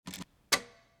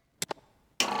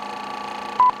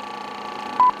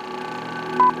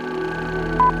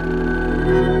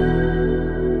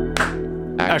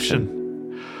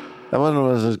Action. That one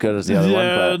was as good as the other one.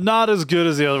 Yeah, But not as good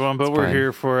as the other one, but we're fine.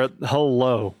 here for it.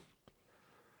 Hello.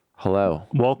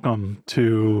 Welcome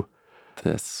to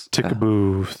This.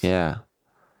 Tickabooth. Yeah.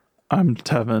 I'm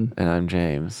Tevin. And I'm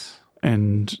James.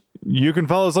 And you can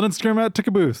follow us on Instagram at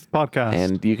Tickabooth Podcast.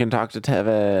 And you can talk to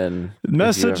Tevin.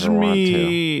 Message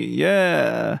me.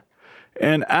 Yeah.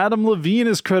 And Adam Levine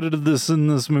is credited in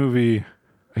this movie.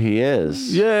 He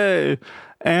is. Yay.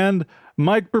 And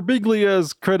Mike Birbiglia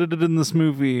is credited in this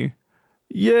movie.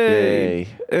 Yay.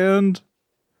 And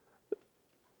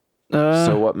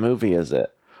So what movie is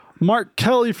it? Mark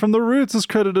Kelly from The Roots is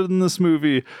credited in this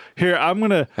movie. Here, I'm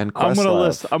gonna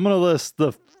list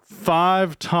the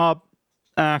 5 top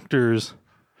actors.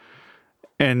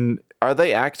 And are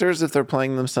they actors if they're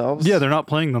playing themselves? yeah, they're not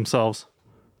playing themselves.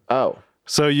 Oh.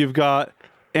 So you've got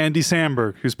Andy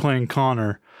Samberg, who's playing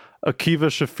Connor, Akiva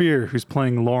Shafir, who's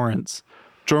playing Lawrence,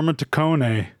 Jorma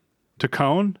Taccone?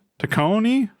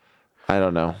 I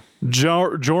don't know.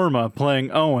 Jorma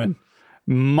playing Owen,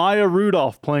 Maya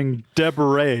Rudolph playing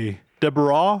Deborah,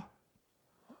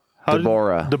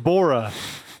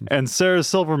 and Sarah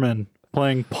Silverman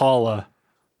playing Paula.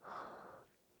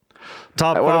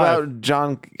 Top 5. What about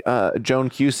Joan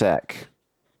Cusack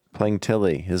playing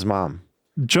Tilly, his mom?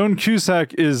 Joan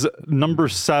Cusack is number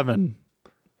 7.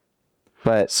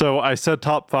 But So I said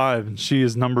top 5, and she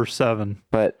is number 7.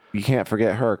 but you can't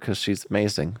forget her because she's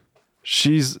amazing.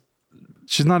 She's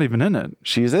not even in it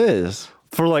She is.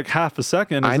 for like half a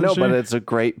second. I know, she? but it's a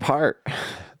great part.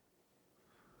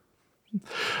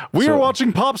 We are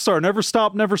watching Popstar, Never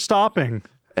Stop, Never Stopping.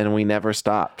 And we never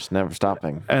stopped, never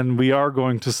stopping. And we are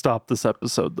going to stop this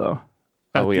episode, though.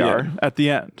 We are? At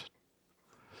the end.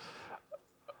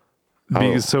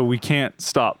 So we can't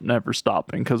stop Never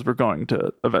Stopping because we're going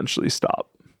to eventually stop.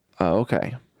 Oh,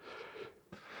 okay.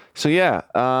 So yeah,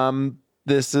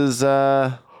 this is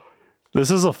a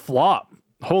flop.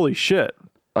 Holy shit.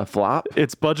 flop.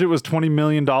 Its budget was $20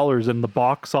 million. In the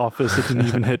box office, it didn't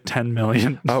even hit $10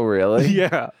 million. Oh, really?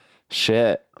 Yeah.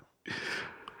 Shit.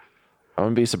 I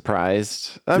wouldn't be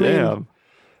surprised. I mean,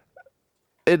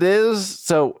 it is.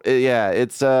 So yeah,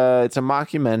 it's a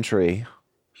mockumentary.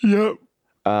 Yep.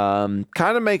 Kind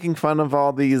of making fun of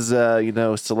all these,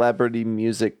 celebrity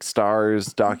music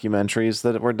stars documentaries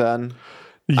that were done.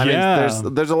 I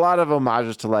mean, there's a lot of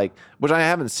homages to which I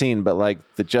haven't seen, but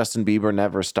the Justin Bieber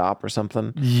Never Stop or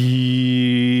something.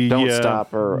 Don't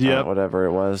Stop or whatever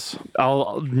it was.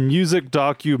 Music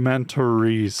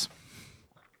documentaries.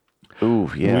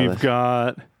 Ooh, yeah. We've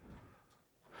got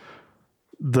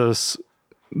this.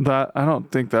 That I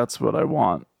don't think that's what I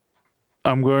want.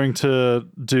 I'm going to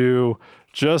do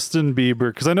Justin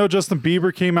Bieber because I know Justin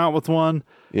Bieber came out with one.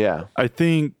 Yeah. I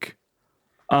think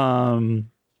I'm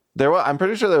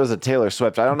pretty sure there was a Taylor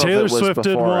Swift. I don't know Taylor if it was Swift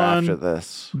before or one. after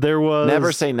this. There was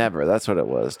Never Say Never. That's what it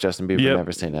was. Justin Bieber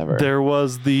Never Say Never. There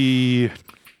was the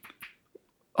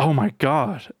oh my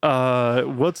god.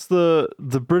 What's the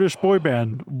British boy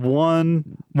band?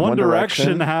 One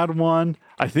Direction had one.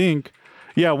 I think.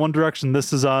 Yeah, One Direction,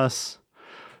 This Is Us.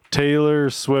 Taylor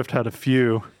Swift had a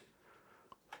few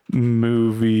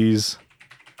movies.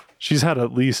 She's had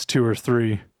at least 2 or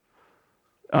 3.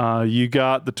 You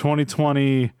got the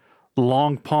 2020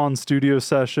 Long Pond Studio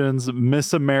Sessions,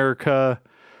 Miss America.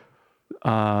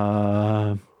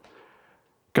 God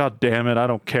damn it, I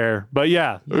don't care. But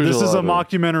yeah, this is a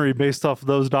mockumentary based off of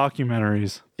those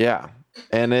documentaries. Yeah.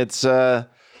 And it's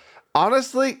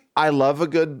honestly, I love a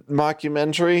good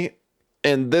mockumentary,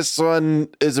 and this one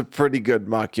is a pretty good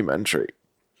mockumentary.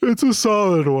 It's a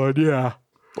solid one, yeah.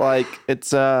 It's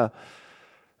the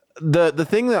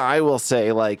thing that I will say,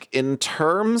 in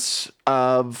terms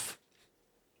of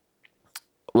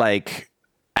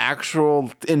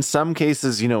actual, in some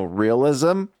cases,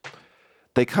 realism,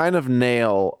 they kind of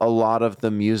nail a lot of the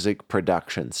music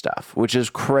production stuff, which is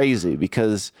crazy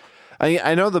because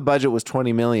I know the budget was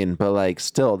 20 million, but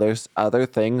still there's other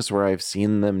things where I've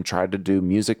seen them try to do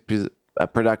music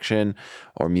production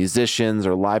or musicians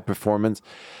or live performance,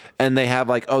 and they have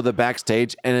the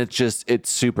backstage, and it's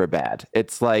super bad.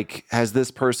 It's has this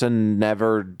person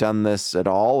never done this at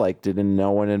all? Didn't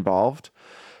no one involved?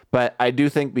 But I do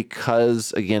think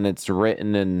because again it's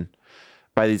written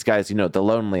by these guys, The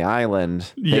Lonely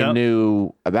Island, they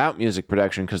knew about music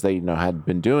production because they had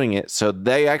been doing it, so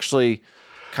they actually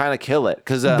kind of kill it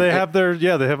because they have they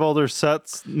have all their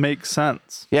sets make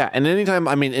sense. Yeah, and anytime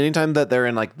that they're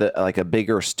in a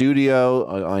bigger studio,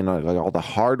 all the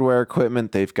hardware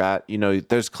equipment they've got,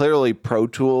 there's clearly Pro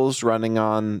Tools running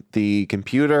on the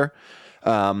computer.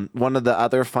 One of the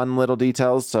other fun little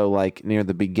details, so near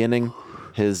the beginning,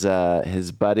 his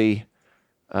buddy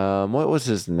what was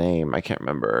his name? I can't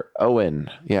remember. Owen.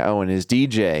 Yeah, Owen. His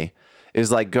DJ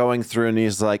is like going through and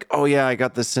he's like, oh yeah, I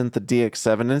got the synth, the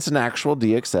DX7. And it's an actual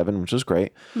DX7, which is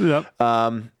great. Yep.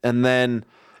 And then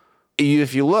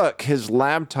if you look, his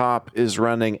laptop is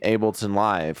running Ableton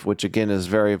Live, which again is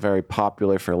very, very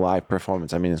popular for live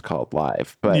performance. I mean, it's called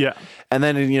live, but Yeah. And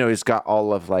then he's got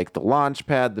all of like the launch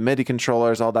pad, the MIDI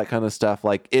controllers, all that kind of stuff.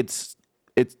 Like it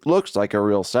looks like a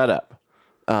real setup,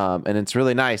 and it's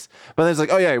really nice. But then it's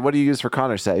like, oh yeah, what do you use for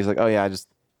Connor's set? He's like, oh yeah, I just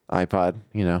iPod,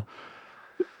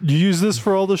 You use this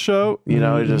for all the show?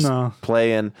 just No.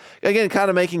 playing. Again, kind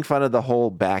of making fun of the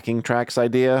whole backing tracks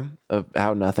idea of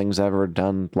how nothing's ever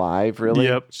done live, really.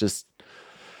 Yep. It's just,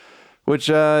 which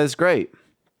is great.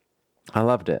 I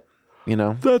loved it.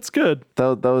 That's good.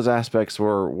 Those aspects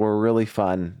were really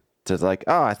fun to like,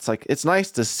 oh, it's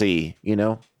nice to see, It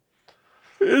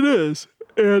is.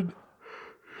 And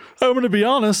I'm going to be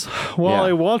honest, while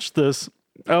I watched this,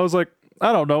 I was like,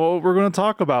 I don't know what we're going to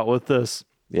talk about with this.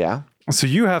 Yeah. So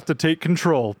you have to take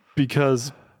control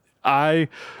because it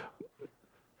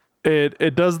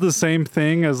does the same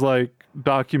thing as like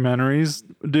documentaries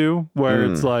do, where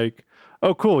it's like,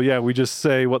 oh cool, yeah, we just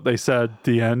say what they said at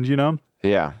the end,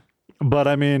 Yeah. But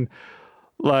I mean,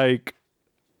 like,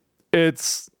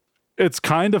 it's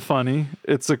kind of funny.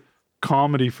 It's a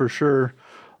comedy for sure.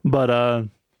 But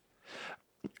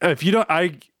if you don't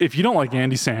like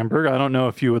Andy Samberg, I don't know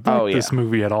if you would like this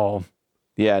movie at all.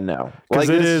 Yeah, no. Because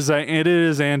it is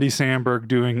Andy Samberg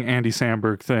doing Andy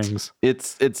Samberg things.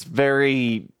 It's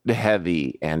very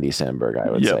heavy Andy Samberg,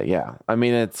 I would say. Yeah. I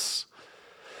mean, it's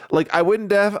like I would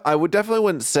definitely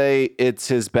wouldn't say it's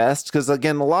his best because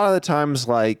again, a lot of the times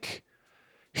like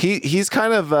he's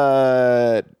kind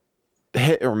of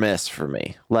hit or miss for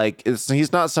me. Like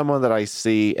he's not someone that I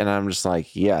see and I'm just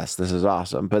like, yes, this is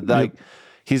awesome. But like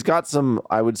he's got some,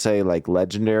 I would say, like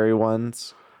legendary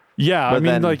ones. Yeah, I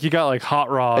mean, like you got like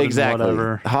Hot Rod, exactly. And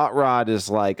whatever. Hot Rod is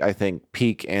like I think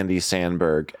peak Andy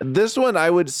Samberg. This one I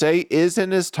would say is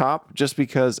in his top, just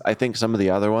because I think some of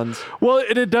the other ones, well,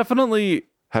 it definitely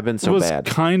have been so was bad.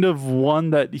 Kind of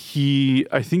one that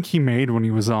I think he made when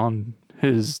he was on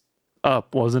his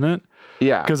Up, wasn't it?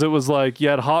 Yeah, because it was like you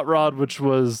had Hot Rod, which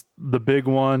was the big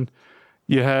one.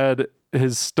 You had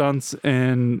his stunts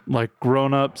in like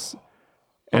Grown Ups.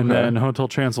 And then Hotel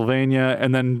Transylvania,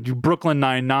 and then Brooklyn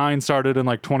Nine-Nine started in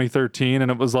like 2013,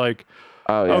 and it was like,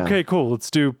 okay, cool,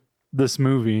 let's do this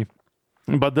movie.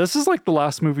 But this is like the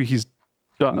last movie he's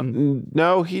done.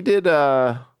 No, he did.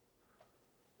 I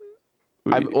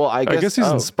guess he's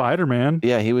in Spider-Man.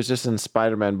 Yeah, he was just in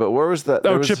Spider-Man. But where was that?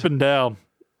 Chip and Dale.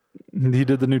 He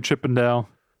did the new Chip and Dale.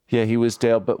 Yeah, he was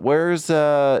Dale. But where's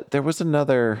there was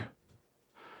another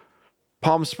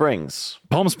Palm Springs.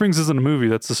 Palm Springs isn't a movie.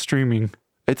 That's a streaming.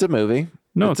 It's a movie.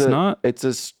 No, it's not. It's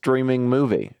a streaming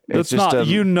movie. That's just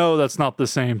not. That's not the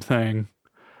same thing.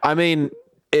 I mean,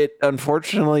 it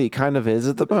unfortunately kind of is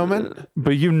at the moment.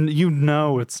 But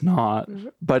it's not.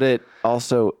 But it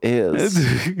also is.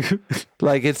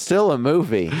 Like it's still a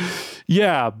movie.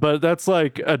 Yeah, but that's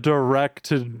like a direct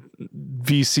to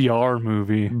VCR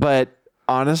movie. But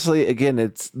honestly, again,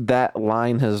 it's that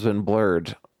line has been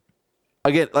blurred.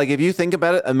 Again, like if you think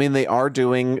about it, I mean, they are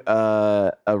doing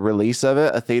a release of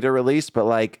it, a theater release, but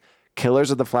like Killers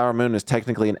of the Flower Moon is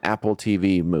technically an Apple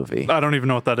TV movie. I don't even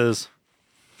know what that is.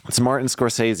 It's Martin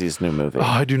Scorsese's new movie. Oh,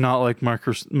 I do not like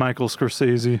Michael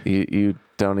Scorsese. You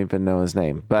don't even know his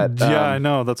name, but yeah, I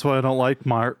know. That's why I don't like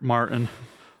Martin.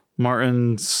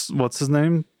 Martin's what's his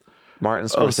name? Martin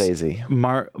Scorsese.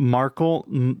 Markle.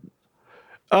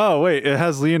 Oh wait, it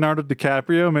has Leonardo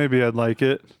DiCaprio. Maybe I'd like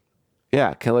it.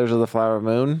 Yeah, Killers of the Flower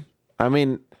Moon. I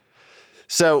mean,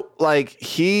 so like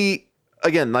he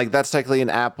again, like that's technically an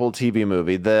Apple TV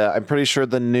movie. I'm pretty sure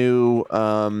the new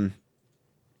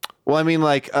well, I mean,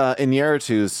 like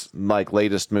Iñárritu's like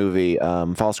latest movie,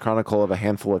 False Chronicle of a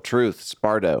Handful of Truths,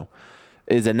 Bardo,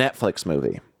 is a Netflix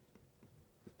movie.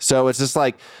 So it's just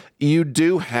like you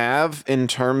do have in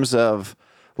terms of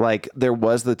like there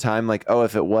was the time like, oh,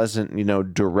 if it wasn't,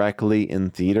 directly in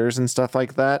theaters and stuff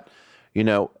like that,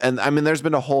 and I mean, there's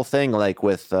been a whole thing like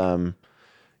with,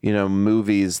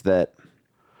 movies that,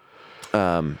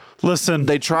 listen,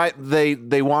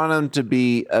 they want them to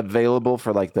be available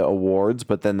for like the awards,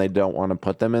 but then they don't want to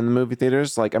put them in the movie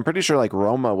theaters. Like I'm pretty sure like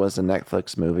Roma was a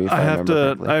Netflix movie. I have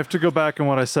to go back on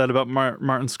what I said about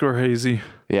Martin Scorsese.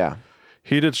 Yeah.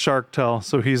 He did Shark Tale,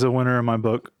 so he's a winner in my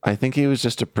book. I think he was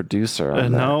just a producer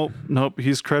on that. Nope,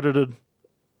 he's credited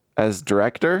as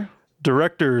director.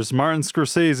 Directors: Martin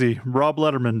Scorsese, Rob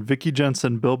Letterman, Vicky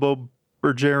Jensen, Bilbo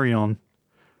Bergerion.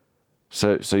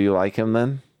 So you like him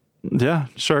then? Yeah,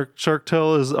 Shark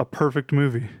Tale is a perfect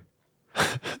movie.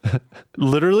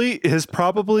 Literally, is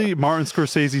probably Martin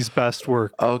Scorsese's best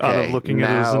work out Okay, of looking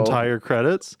at his now- entire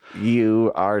credits.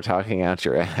 You are talking out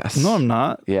your ass. No, I'm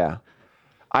not. Yeah.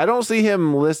 I don't see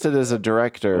him listed as a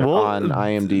director on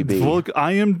IMDb. Look,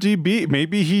 IMDb.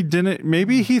 Maybe he didn't.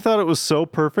 Maybe he thought it was so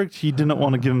perfect he didn't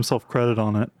want to give himself credit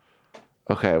on it.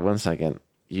 Okay, 1 second.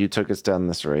 You took us down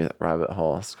this rabbit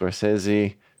hole.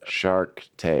 Scorsese, Shark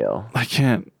Tale. I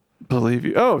can't believe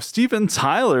you. Oh, Steven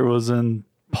Tyler was in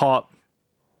Popstar.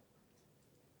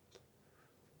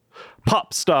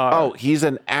 Oh, he's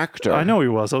an actor. I know he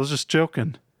was. I was just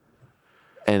joking.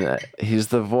 And he's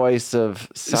the voice of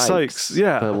Sykes,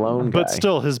 yeah, the lone guy. but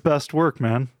still, his best work,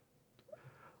 man.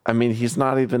 I mean, he's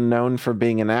not even known for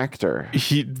being an actor.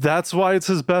 That's why it's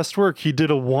his best work. He did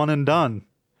a one and done.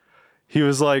 He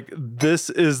was like,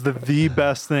 this is the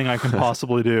best thing I can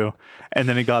possibly do. And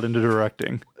then he got into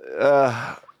directing.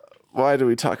 Why do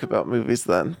we talk about movies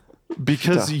then?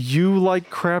 Because you like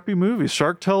crappy movies.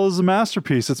 Shark Tale is a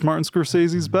masterpiece. It's Martin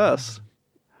Scorsese's best.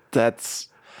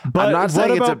 But I'm not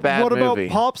saying it's a bad movie. What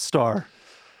about Popstar?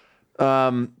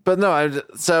 But no,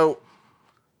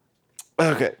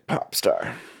 okay,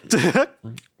 Popstar.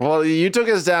 Well, you took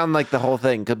us down like the whole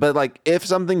thing, but like if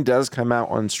something does come out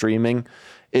on streaming,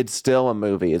 it's still a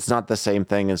movie. It's not the same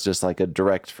thing as just like a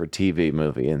direct for TV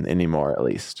movie anymore, at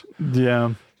least.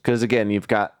 Yeah. Because again, you've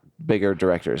got bigger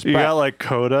directors. You got like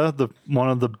Coda, one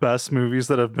of the best movies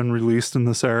that have been released in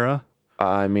this era.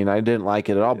 I mean, I didn't like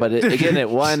it at all, but it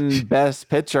won Best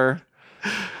Picture,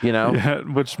 you know? Yeah,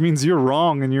 which means you're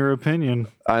wrong in your opinion.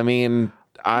 I mean,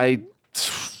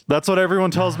 That's what everyone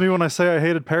tells me when I say I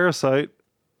hated Parasite.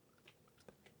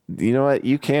 You know what?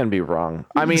 You can be wrong.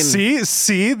 I mean,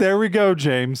 see, there we go,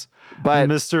 James. But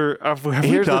Mr. Have we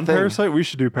here's done the thing. Parasite? We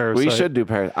should do Parasite. We should do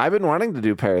Parasite. I've been wanting to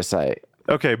do Parasite.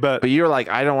 Okay, but you were like,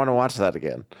 I don't want to watch that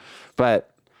again. But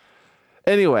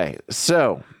anyway,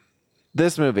 so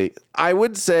this movie, I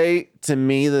would say to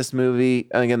me, this movie,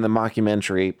 again, the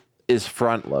mockumentary is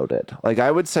front loaded. Like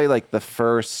I would say like the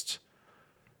first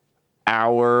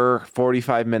hour,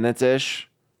 45 minutes ish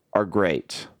are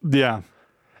great. yeah,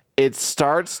 It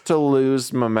starts to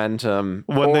lose momentum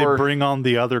when they bring on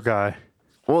the other guy.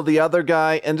 Well, the other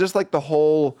guy and just like the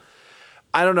whole,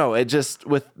 I don't know. It just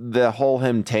with the whole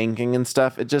him tanking and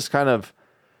stuff, it just kind of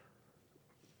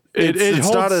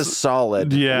it's not as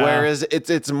solid. Yeah. Whereas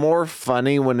it's more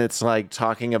funny when it's like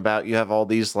talking about you have all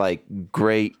these like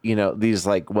great, you know, these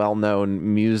like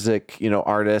well-known music, you know,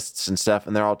 artists and stuff,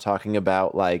 and they're all talking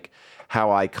about like how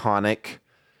iconic,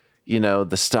 you know,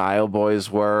 the Style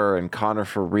Boys were and Connor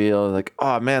for Real. Like,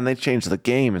 oh man, they changed the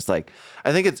game. It's like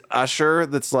I think it's Usher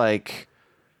that's like,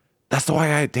 that's the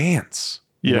way I dance.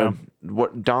 Yeah. You know,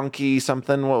 what donkey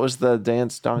something? What was the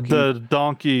dance donkey?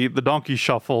 The donkey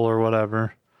shuffle or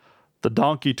whatever. The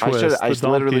donkey twist. I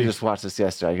literally just watched this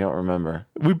yesterday. I don't remember.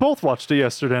 We both watched it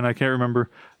yesterday, and I can't remember.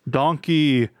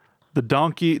 The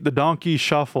donkey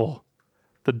shuffle.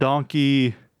 The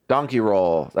donkey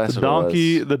roll. That's what it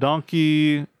was.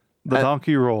 The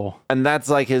donkey roll. And that's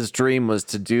like his dream was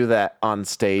to do that on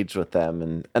stage with them,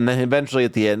 and then eventually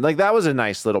at the end, like that was a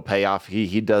nice little payoff.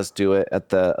 He does do it at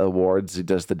the awards. He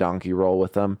does the donkey roll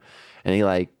with them, and he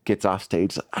like gets off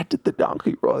stage. Like, I did the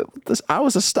donkey roll. I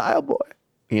was a style boy.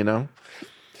 You know,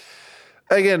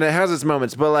 again, it has its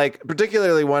moments, but like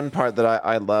particularly one part that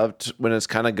I loved when it's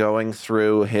kind of going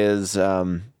through his,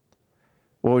 what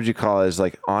would you call it? His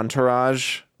like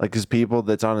entourage, like his people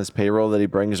that's on his payroll that he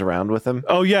brings around with him.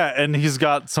 Oh yeah, and he's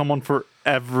got someone for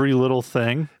every little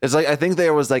thing. It's like I think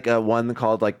there was like a one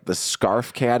called like the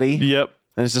Scarf Caddy. Yep.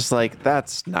 And it's just like,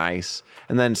 that's nice.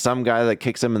 And then some guy that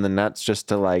kicks him in the nuts just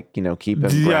to like, you know, keep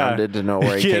him grounded to know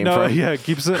where he came from. Yeah,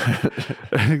 keeps it.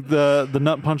 the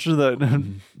nut puncher that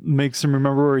makes him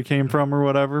remember where he came from or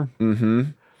whatever. Mm-hmm.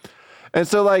 And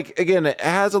so like, again, it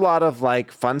has a lot of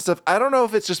like fun stuff. I don't know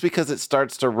if it's just because it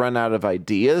starts to run out of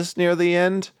ideas near the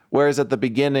end. Whereas at the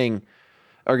beginning,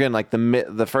 or again, like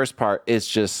the first part is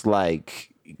just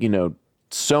like, you know,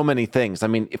 so many things. I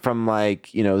mean, from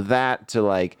like, you know, that to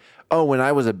like, oh, when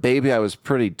I was a baby, I was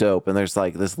pretty dope. And there's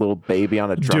like this little baby on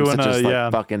a drum set just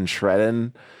like fucking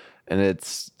shredding. And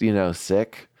it's, you know,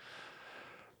 sick.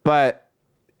 But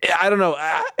I don't know.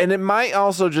 And it might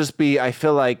also just be, I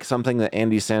feel like something that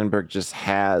Andy Samberg just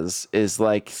has is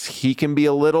like, he can be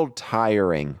a little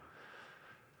tiring.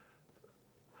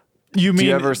 You mean, do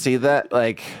you ever see that?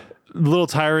 Like a little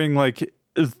tiring, like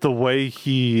is the way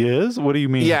he is? What do you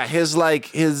mean? Yeah, his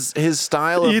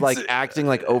style of like acting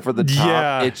like over the top,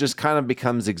 yeah. It just kind of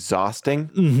becomes exhausting.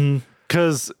 Mm-hmm.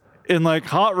 Because in like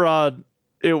Hot Rod,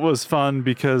 it was fun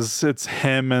because it's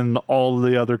him and all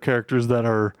the other characters that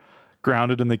are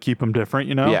grounded and they keep him different,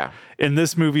 you know? Yeah. In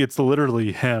this movie, it's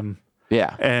literally him.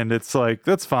 Yeah. And it's like,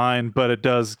 that's fine, but it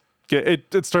does get,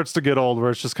 it starts to get old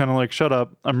where it's just kind of like, shut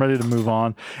up, I'm ready to move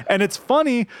on. And it's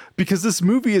funny because this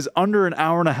movie is under an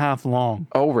hour and a half long.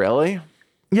 Oh, really?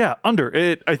 Yeah, under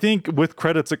it. I think with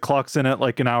credits, it clocks in at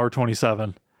like an hour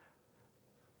 27.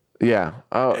 Yeah.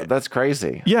 Oh, that's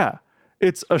crazy. Yeah.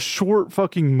 It's a short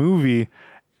fucking movie.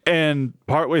 And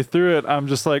partway through it, I'm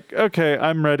just like, okay,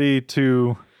 I'm ready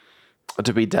to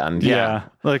be done. Yeah.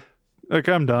 Like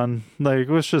I'm done. Like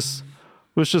let's just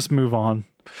move on.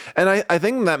 And I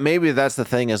think that maybe that's the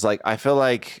thing is like, I feel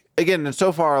like, again,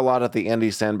 so far, a lot of the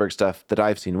Andy Samberg stuff that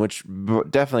I've seen, which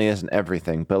definitely isn't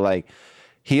everything, but like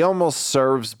he almost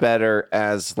serves better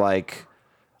as like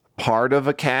part of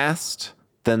a cast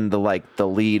than the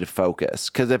lead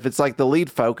focus. Because if it's like the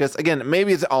lead focus, again,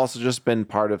 maybe it's also just been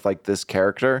part of like this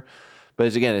character,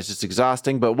 but again, it's just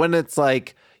exhausting. But when it's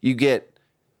like you get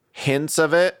hints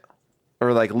of it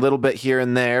or like a little bit here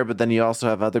and there, but then you also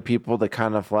have other people that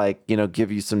kind of like, you know,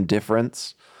 give you some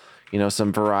difference, you know,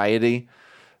 some variety,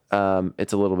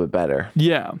 it's a little bit better.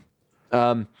 Yeah.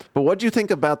 But what do you think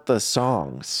about the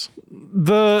songs?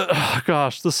 The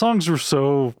songs were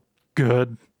so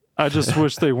good. I just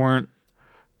wish they weren't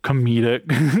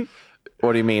comedic.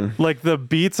 What do you mean? Like the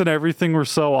beats and everything were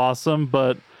so awesome,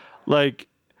 but like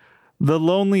the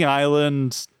Lonely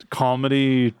Island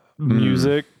comedy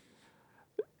music,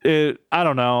 I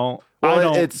don't know. Well, I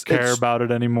don't care about it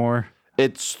anymore.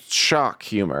 It's shock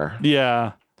humor.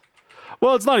 Yeah.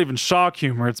 Well, it's not even shock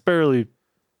humor. It's barely,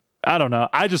 I don't know.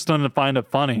 I just don't find it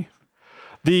funny.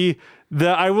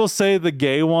 I will say the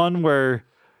gay one where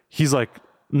he's like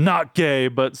not gay,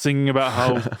 but singing about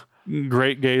how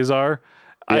great gays are.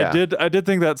 Yeah. I did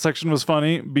think that section was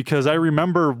funny because I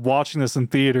remember watching this in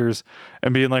theaters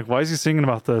and being like, why is he singing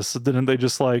about this? Didn't they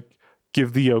just like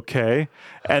give the okay?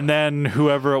 And then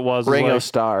whoever it was Ringo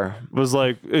Starr was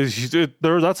like,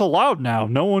 that's allowed now.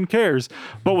 No one cares.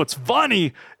 But what's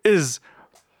funny is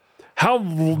how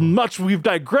much we've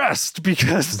digressed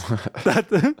because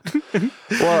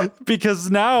because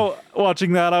now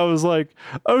watching that, I was like,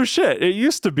 oh shit, it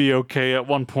used to be okay at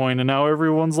one point and now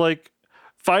everyone's like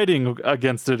fighting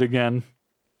against it again.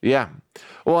 Yeah.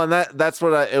 Well, and that's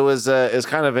what it was is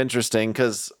kind of interesting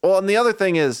because, well, and the other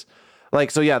thing is like,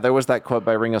 so yeah, there was that quote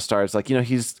by Ringo Starr. It's like,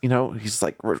 he's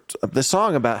like the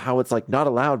song about how it's like not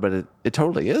allowed, but it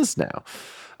totally is now.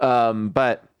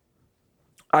 But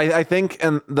I think,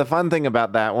 and the fun thing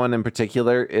about that one in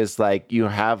particular is like you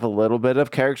have a little bit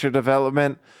of character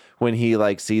development when he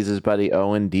like sees his buddy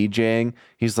Owen DJing.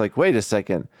 He's like, wait a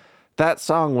second, that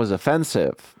song was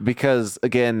offensive because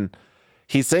again,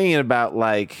 he's singing about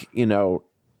like,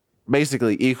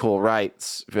 basically equal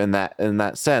rights in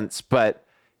that sense, but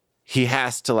he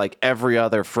has to like every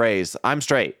other phrase, I'm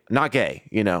straight, not gay,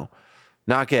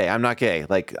 not gay, I'm not gay.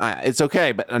 Like it's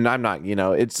okay, but I'm not,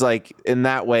 it's like in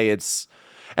that way it's.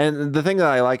 And the thing that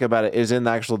I like about it is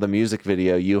the music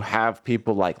video, you have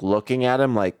people like looking at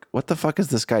him like, what the fuck is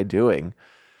this guy doing?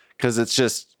 Because it's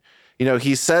just,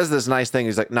 he says this nice thing.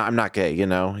 He's like, no, I'm not gay.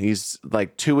 He's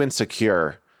like too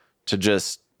insecure to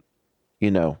just,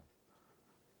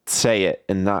 say it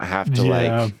and not have to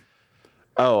like,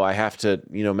 oh, I have to,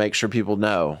 make sure people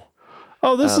know.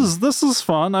 Oh, this is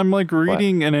fun. I'm like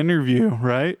reading an interview,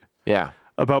 right? Yeah.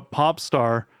 About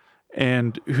Popstar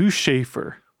and who's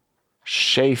Schaefer?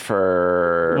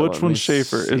 Schaefer. Which one's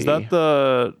Schaefer? Is that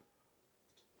the...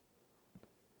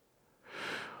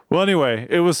 Well, anyway,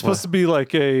 it was supposed to be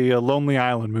like a Lonely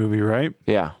Island movie, right?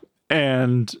 Yeah.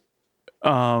 And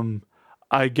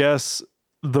I guess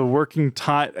Andy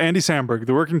Samberg,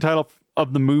 the working title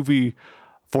of the movie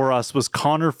for us was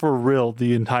Connor for Real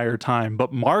the entire time.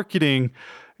 But marketing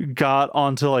got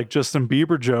onto like Justin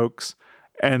Bieber jokes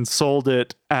and sold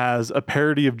it as a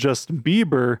parody of Justin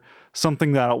Bieber,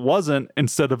 something that it wasn't,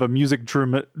 instead of a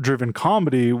music-driven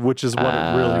comedy, which is what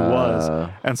it really was.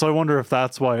 And so I wonder if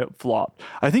that's why it flopped.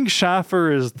 I think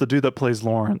Schaffer is the dude that plays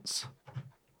Lawrence.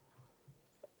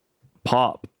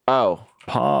 Popstar.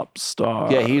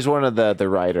 Yeah, he's one of the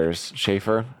writers.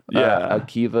 Schaefer. Yeah.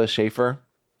 Akiva Schaefer.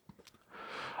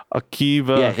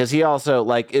 Yeah, because he also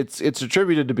like it's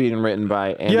attributed to being written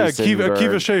by Andy Samberg.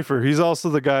 Akiva Schaefer. He's also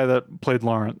the guy that played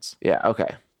Lawrence. Yeah.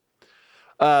 Okay.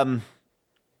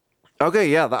 Okay.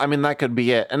 Yeah. I mean, that could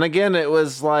be it. And again, it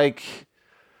was like,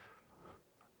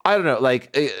 I don't know. Like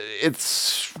it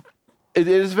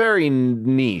is very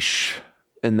niche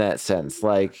in that sense.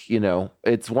 Like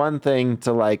it's one thing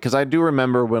to like, because I do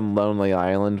remember when Lonely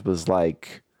Island was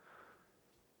like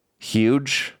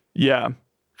huge. Yeah.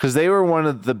 Because they were one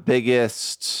of the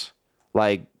biggest,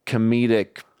 like,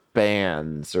 comedic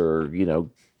bands or,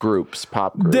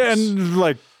 pop groups. Then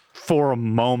like for a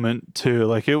moment too,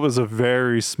 like it was a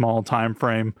very small time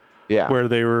frame. Yeah. Where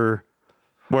they were.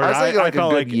 Where I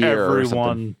felt like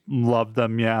everyone loved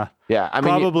them. Yeah. Yeah. I mean,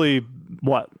 probably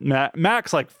what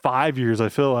max like 5 years. I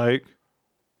feel like.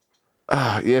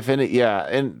 If any, yeah,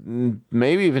 and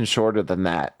maybe even shorter than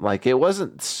that. Like it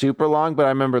wasn't super long, but I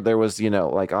remember there was,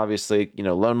 like obviously,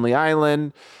 Lonely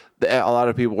Island. A lot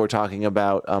of people were talking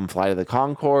about Flight of the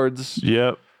Conchords.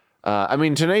 Yep. I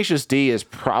mean, Tenacious D is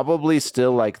probably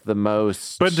still like the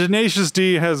most. But Tenacious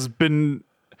D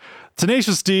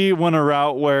went a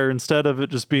route where instead of it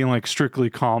just being like strictly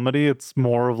comedy, it's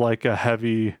more of like a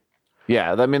heavy.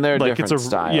 Yeah, I mean they're like different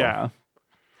style. Yeah.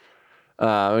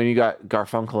 I mean, you got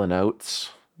Garfunkel and Oates,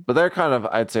 but they're kind of,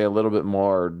 I'd say, a little bit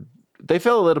more. They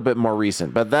feel a little bit more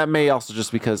recent, but that may also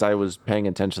just because I was paying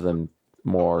attention to them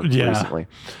more recently.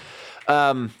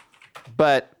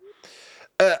 But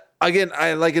again,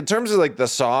 I like in terms of like the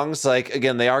songs, like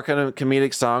again, they are kind of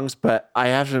comedic songs, but I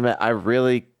have to admit, I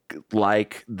really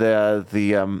like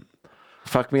the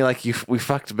 "Fuck Me Like We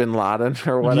Fucked Bin Laden"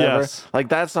 or whatever. Yes. Like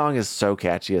that song is so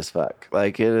catchy as fuck.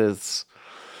 Like it is.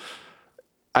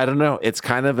 I don't know. It's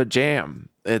kind of a jam.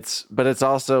 But it's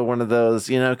also one of those,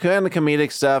 kind of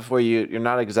comedic stuff where you're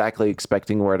not exactly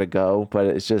expecting where to go, but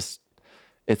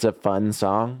it's a fun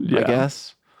song, I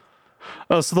guess.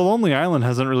 Oh, so The Lonely Island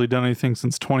hasn't really done anything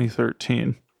since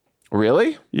 2013.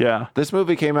 Really? Yeah. This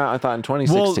movie came out, I thought, in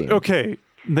 2016. Well, okay.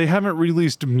 They haven't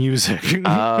released music.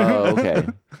 Oh, okay.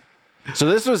 So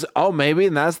this was, maybe,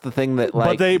 and that's the thing that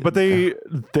like. But they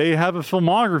have a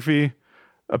filmography.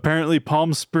 Apparently,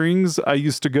 Palm Springs, I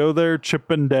used to go there.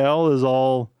 Chip and Dale is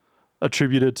all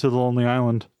attributed to The Lonely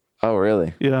Island. Oh,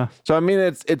 really? Yeah. So, I mean,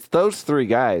 it's those three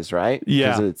guys, right?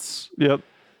 Yeah. Yep.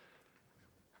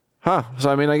 Huh. So,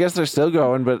 I mean, I guess they're still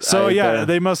going, but. So,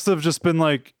 they must have just been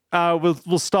like,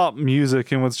 we'll stop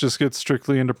music and let's just get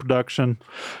strictly into production.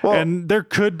 Well, and there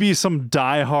could be some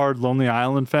diehard Lonely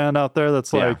Island fan out there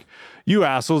that's like, you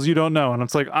assholes, you don't know. And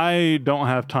it's like, I don't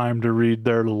have time to read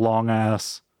their long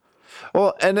ass.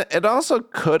 Well, and it also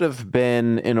could have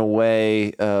been in a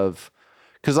way of,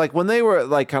 because like when they were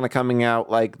like kind of coming out,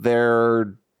 like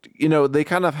they're, they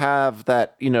kind of have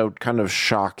that, kind of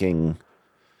shocking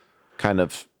kind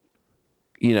of,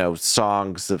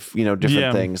 songs of,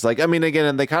 different things. Like, I mean, again,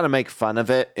 and they kind of make fun of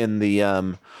it in the,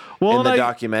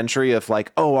 documentary of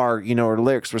like, our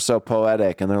lyrics were so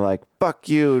poetic, and they're like, fuck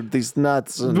you, these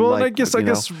nuts. And well, like, I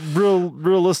guess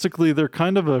realistically, they're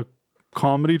kind of a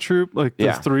comedy troupe, like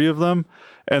the three of them,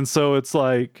 and so it's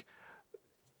like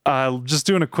just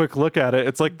doing a quick look at it,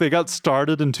 it's like they got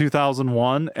started in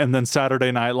 2001 and then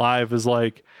Saturday Night Live is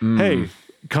like, hey,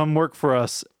 come work for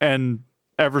us, and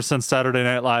ever since Saturday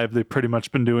Night Live they've pretty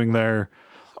much been doing their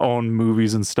own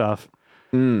movies and stuff.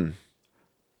 Okay.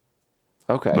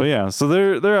 But yeah, so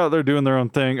they're out there doing their own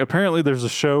thing. Apparently there's a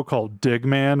show called Dig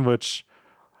Man, which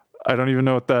I don't even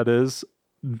know what that is.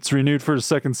 It's renewed for the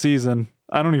second season.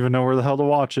 I don't even know where the hell to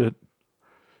watch it.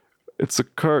 It's a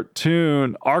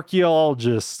cartoon.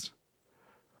 Archaeologist.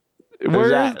 Is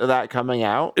that coming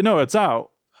out? No, it's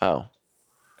out. Oh.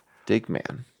 Dig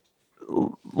Man.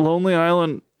 Lonely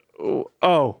Island.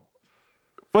 Oh.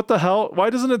 What the hell? Why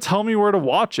doesn't it tell me where to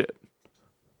watch it?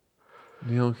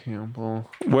 Neil Campbell.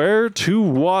 Where to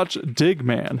watch Dig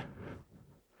Man?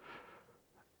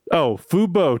 Oh,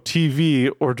 Fubo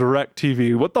TV or Direct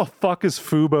TV. What the fuck is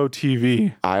Fubo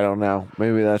TV? I don't know.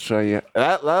 Maybe that's why you.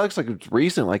 That looks like it's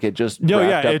recent. Like it just.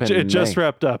 It just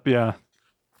wrapped up. Yeah.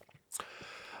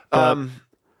 But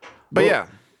yeah,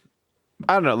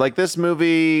 I don't know. Like this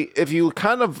movie, if you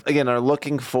kind of again are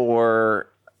looking for,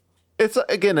 it's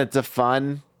a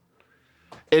fun.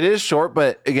 It is short,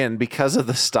 but again, because of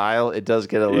the style, it does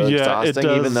get a little exhausting,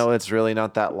 even though it's really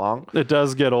not that long. It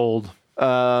does get old.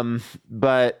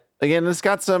 But again, it's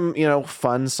got some,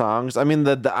 fun songs. I mean,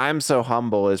 the I'm So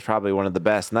Humble is probably one of the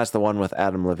best, and that's the one with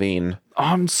Adam Levine.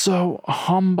 I'm so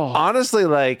humble. Honestly,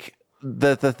 like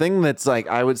the thing that's like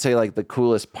I would say like the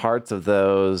coolest parts of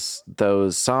those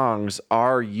songs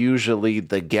are usually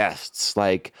the guests.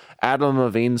 Like Adam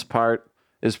Levine's part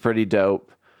is pretty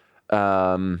dope.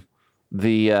 What's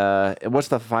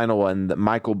the final one? The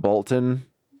Michael Bolton,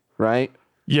 right?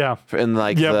 Yeah. And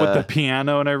like with the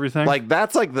piano and everything. Like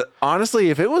that's like honestly,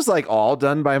 if it was like all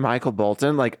done by Michael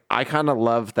Bolton, like I kind of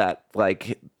love that,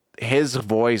 like his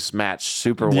voice matched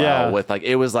super well with like,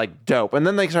 it was like dope. And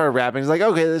then they started rapping. It's like,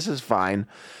 okay, this is fine.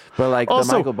 But like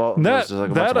also, the Michael Bolton was just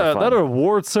like that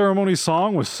award ceremony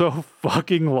song was so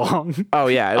fucking long. Oh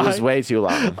yeah, it was way too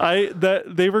long.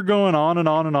 They were going on and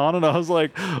on and on, and I was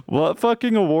like, what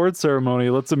fucking award ceremony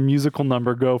lets a musical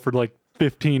number go for like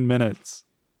 15 minutes?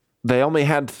 They only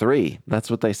had 3.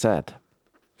 That's what they said.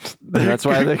 And that's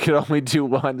why they could only do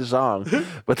one song.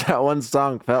 But that one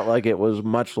song felt like it was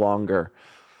much longer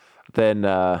than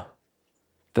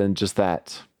just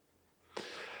that.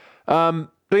 But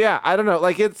yeah, I don't know.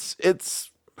 Like it's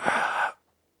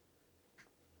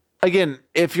again,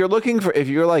 if you're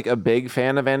like a big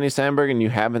fan of Andy Samberg and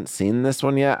you haven't seen this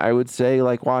one yet, I would say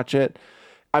like watch it.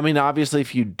 I mean, obviously,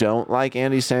 if you don't like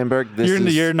Andy Samberg,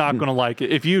 you're not going to like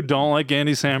it. If you don't like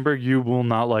Andy Samberg, you will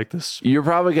not like this. You're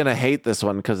probably going to hate this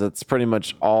one because it's pretty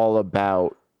much all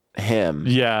about him.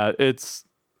 Yeah, it's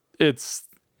Andy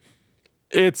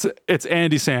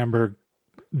Samberg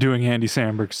doing Andy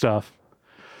Samberg stuff.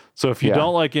 So if you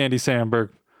don't like Andy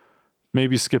Samberg,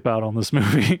 maybe skip out on this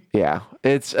movie. Yeah,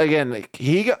 it's again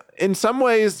he in some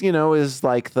ways is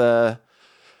like the.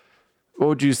 What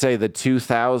would you say, the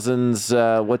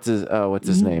 2000s? What's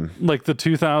his name? Like the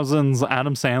 2000s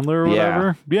Adam Sandler or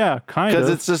whatever? Yeah, kind of.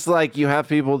 Because it's just like you have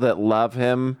people that love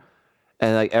him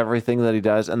and like everything that he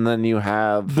does, and then you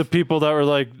have the people that were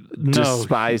like, no,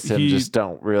 despise him, just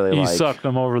don't really he sucked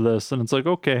him over this, and it's like,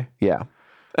 okay. Yeah.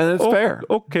 And it's fair.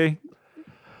 Okay.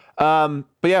 But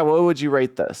yeah, what would you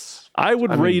rate this? I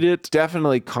would rate it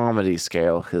definitely comedy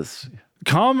scale because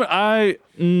I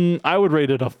would rate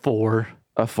it a 4.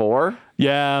 A 4?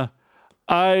 Yeah.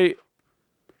 I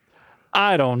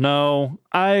don't know.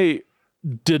 I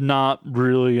did not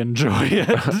really enjoy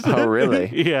it. Oh, really?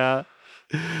 Yeah.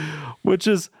 Which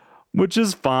is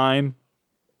fine.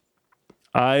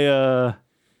 Yeah.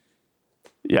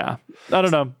 I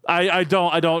don't know.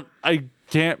 I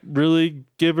can't really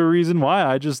give a reason why.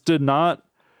 I just did not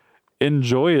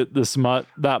enjoy it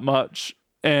that much.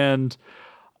 And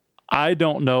I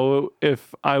don't know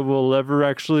if I will ever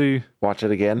actually watch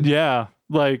it again. Yeah.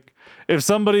 Like if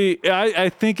somebody, I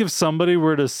think if somebody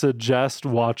were to suggest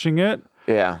watching it,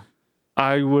 yeah,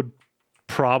 I would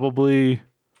probably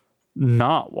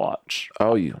not watch. I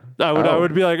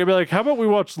would be like, how about we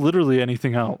watch literally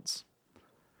anything else?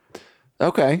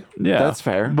 Okay. Yeah. That's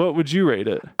fair. What would you rate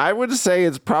it? I would say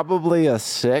it's probably a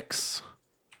 6.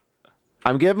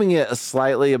 I'm giving it a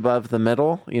slightly above the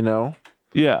middle,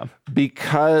 Yeah.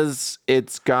 Because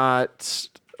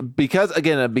because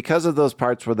of those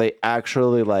parts where they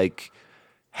actually like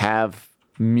have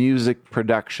music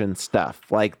production stuff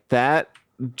like that,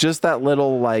 just that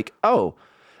little like, oh,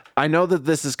 I know that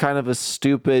this is kind of a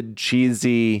stupid,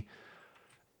 cheesy,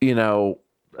 raunchy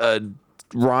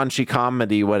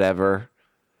comedy, whatever.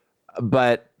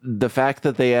 But the fact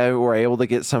that they were able to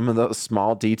get some of those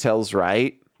small details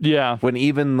right. Yeah. When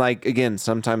even like, again,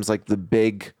 sometimes like the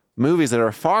big movies that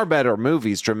are far better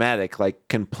movies, dramatic, like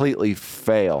completely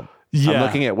fail. Yeah. I'm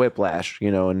looking at Whiplash,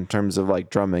 in terms of like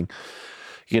drumming,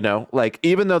 like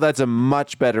even though that's a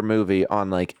much better movie on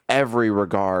like every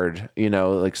regard,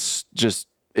 like just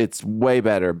it's way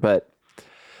better. But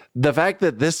the fact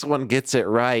that this one gets it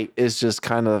right is just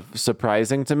kind of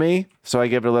surprising to me. So I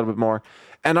give it a little bit more.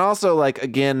 And also like,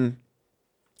 again,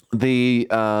 the,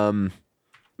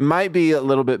 might be a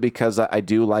little bit because I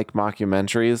do like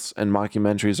mockumentaries, and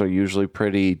mockumentaries are usually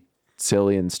pretty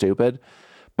silly and stupid.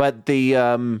 But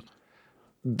the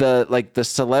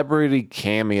celebrity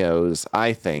cameos,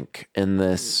 I think, in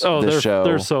this show,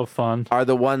 they're so fun, are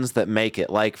the ones that make it.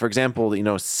 Like, for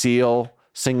example, Seal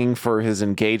singing for his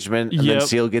engagement, and then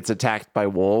Seal gets attacked by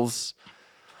wolves.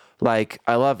 Like,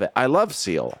 I love it. I love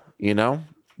Seal.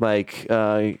 Like,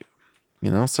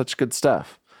 such good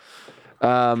stuff.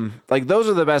 Like those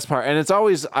are the best part. And it's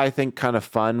always, I think, kind of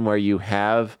fun where you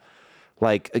have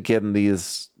like, again,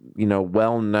 these,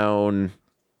 well-known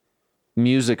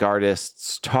music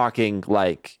artists talking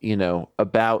like,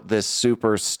 about this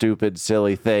super stupid,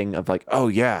 silly thing of like, oh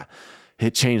yeah,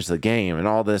 it changed the game and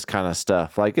all this kind of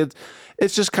stuff. Like it's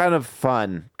just kind of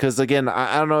fun. Cause again,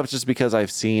 I don't know if it's just because I've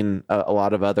seen a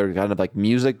lot of other kind of like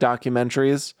music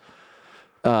documentaries.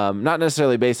 Not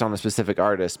necessarily based on a specific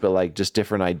artist, but like just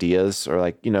different ideas or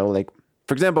like, like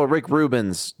for example, Rick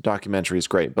Rubin's documentary is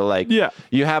great, but like,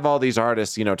 you have all these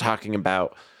artists, talking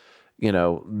about,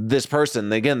 this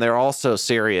person, again, they're also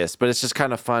serious, but it's just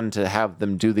kind of fun to have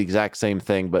them do the exact same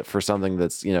thing, but for something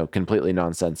that's, completely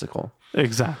nonsensical.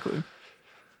 Exactly.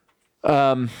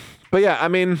 But yeah, I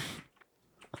mean,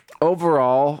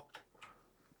 overall,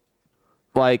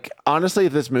 like, honestly,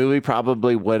 if this movie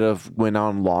probably would have went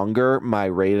on longer, my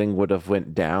rating would have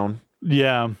went down.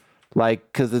 Yeah.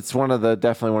 Like, because it's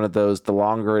definitely one of those, the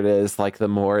longer it is, like, the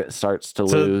more it starts to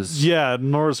lose. Yeah, the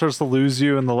more it starts to lose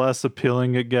you and the less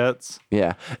appealing it gets.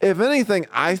 Yeah. If anything,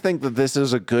 I think that this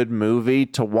is a good movie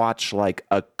to watch, like,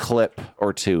 a clip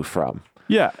or two from.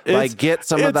 Yeah. Like, get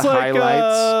some of the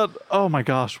highlights. Oh, my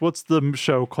gosh. What's the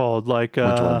show called? Like, which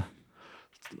one?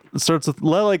 starts with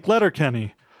like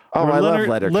Letterkenny. Oh, Where I love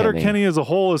Letterkenny. Letterkenny as a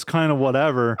whole is kind of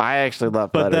whatever. I actually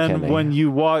love But Letterkenny. then when you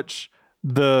watch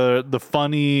the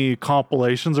funny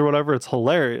compilations or whatever, it's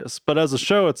hilarious. But as a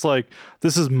show, it's like,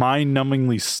 this is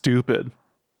mind-numbingly stupid.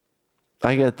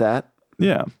 I get that.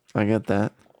 Yeah. I get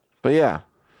that. But yeah,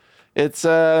 it's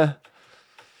a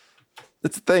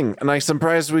thing. And I'm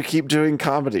surprised we keep doing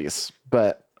comedies.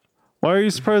 But Why are you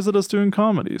surprised at us doing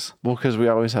comedies? well, because we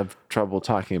always have trouble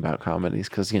talking about comedies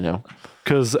because, you know.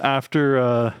 Because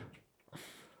after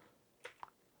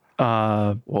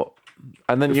Well,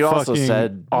 and then you also fucking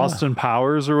said Austin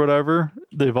Powers or whatever,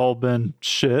 they've all been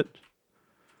shit.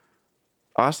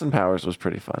 Austin Powers was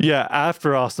pretty fun. Yeah,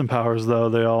 after Austin Powers though,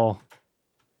 they all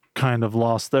kind of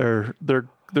lost their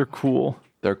cool.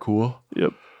 They're cool.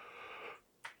 Yep.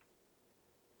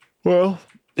 Well,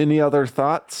 any other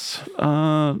thoughts?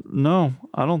 No,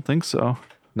 I don't think so.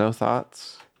 No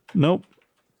thoughts? Nope.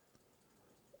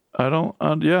 I don't.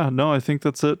 Yeah, no, I think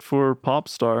that's it for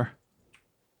Popstar.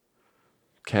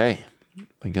 Okay.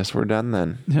 I guess we're done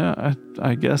then. Yeah,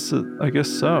 I guess so.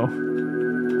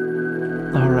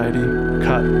 Alrighty,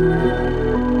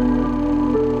 cut.